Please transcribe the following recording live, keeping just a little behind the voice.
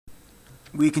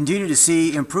We continue to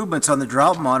see improvements on the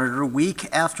drought monitor week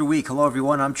after week. Hello,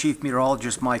 everyone. I'm Chief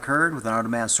Meteorologist Mike Hurd with an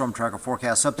on-demand storm tracker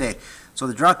forecast update. So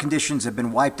the drought conditions have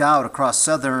been wiped out across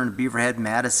southern Beaverhead,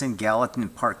 Madison, Gallatin,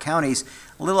 and Park counties.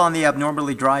 A little on the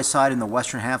abnormally dry side in the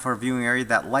western half of our viewing area.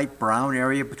 That light brown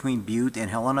area between Butte and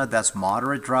Helena, that's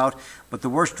moderate drought. But the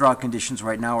worst drought conditions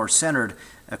right now are centered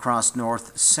across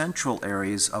north central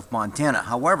areas of Montana.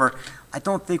 However, I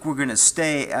don't think we're going to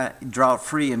stay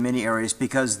drought-free in many areas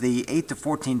because the 8 to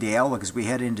 14-day outlook as we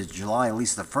head into July, at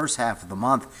least the first half of the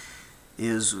month,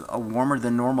 is warmer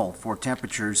than normal for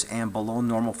temperatures and below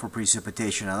normal for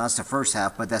precipitation. Now that's the first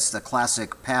half, but that's the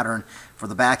classic pattern for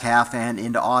the back half and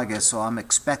into August. So I'm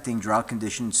expecting drought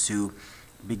conditions to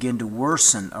begin to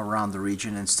worsen around the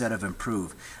region instead of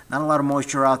improve. Not a lot of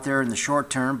moisture out there in the short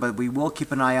term, but we will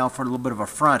keep an eye out for a little bit of a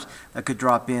front that could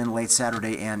drop in late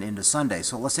Saturday and into Sunday.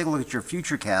 So let's take a look at your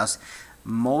future cast,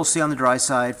 mostly on the dry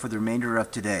side for the remainder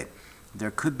of today. There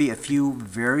could be a few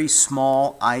very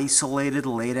small, isolated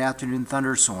late afternoon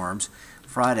thunderstorms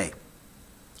Friday.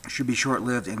 Should be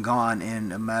short-lived and gone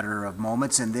in a matter of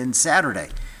moments. And then Saturday,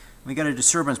 we got a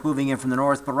disturbance moving in from the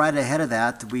north, but right ahead of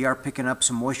that, we are picking up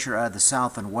some moisture out of the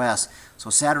south and west. So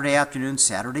Saturday afternoon,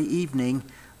 Saturday evening,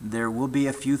 there will be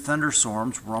a few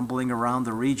thunderstorms rumbling around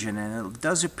the region, and it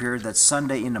does appear that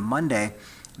Sunday into Monday,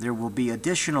 there will be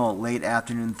additional late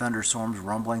afternoon thunderstorms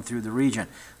rumbling through the region.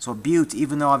 So Butte,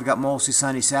 even though I've got mostly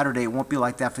sunny Saturday, it won't be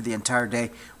like that for the entire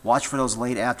day. Watch for those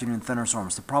late afternoon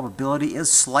thunderstorms. The probability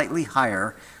is slightly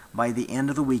higher by the end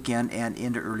of the weekend and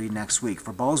into early next week.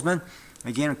 For Bozeman,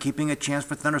 again, keeping a chance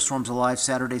for thunderstorms alive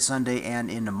Saturday, Sunday,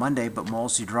 and into Monday, but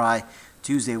mostly dry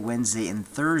Tuesday, Wednesday, and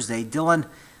Thursday. Dillon,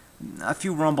 a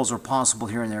few rumbles are possible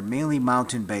here and there, mainly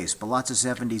mountain-based, but lots of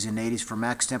 70s and 80s for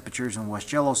max temperatures in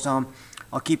West Yellowstone.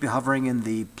 I'll keep you hovering in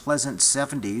the pleasant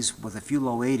 70s with a few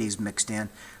low 80s mixed in,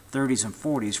 30s and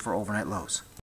 40s for overnight lows.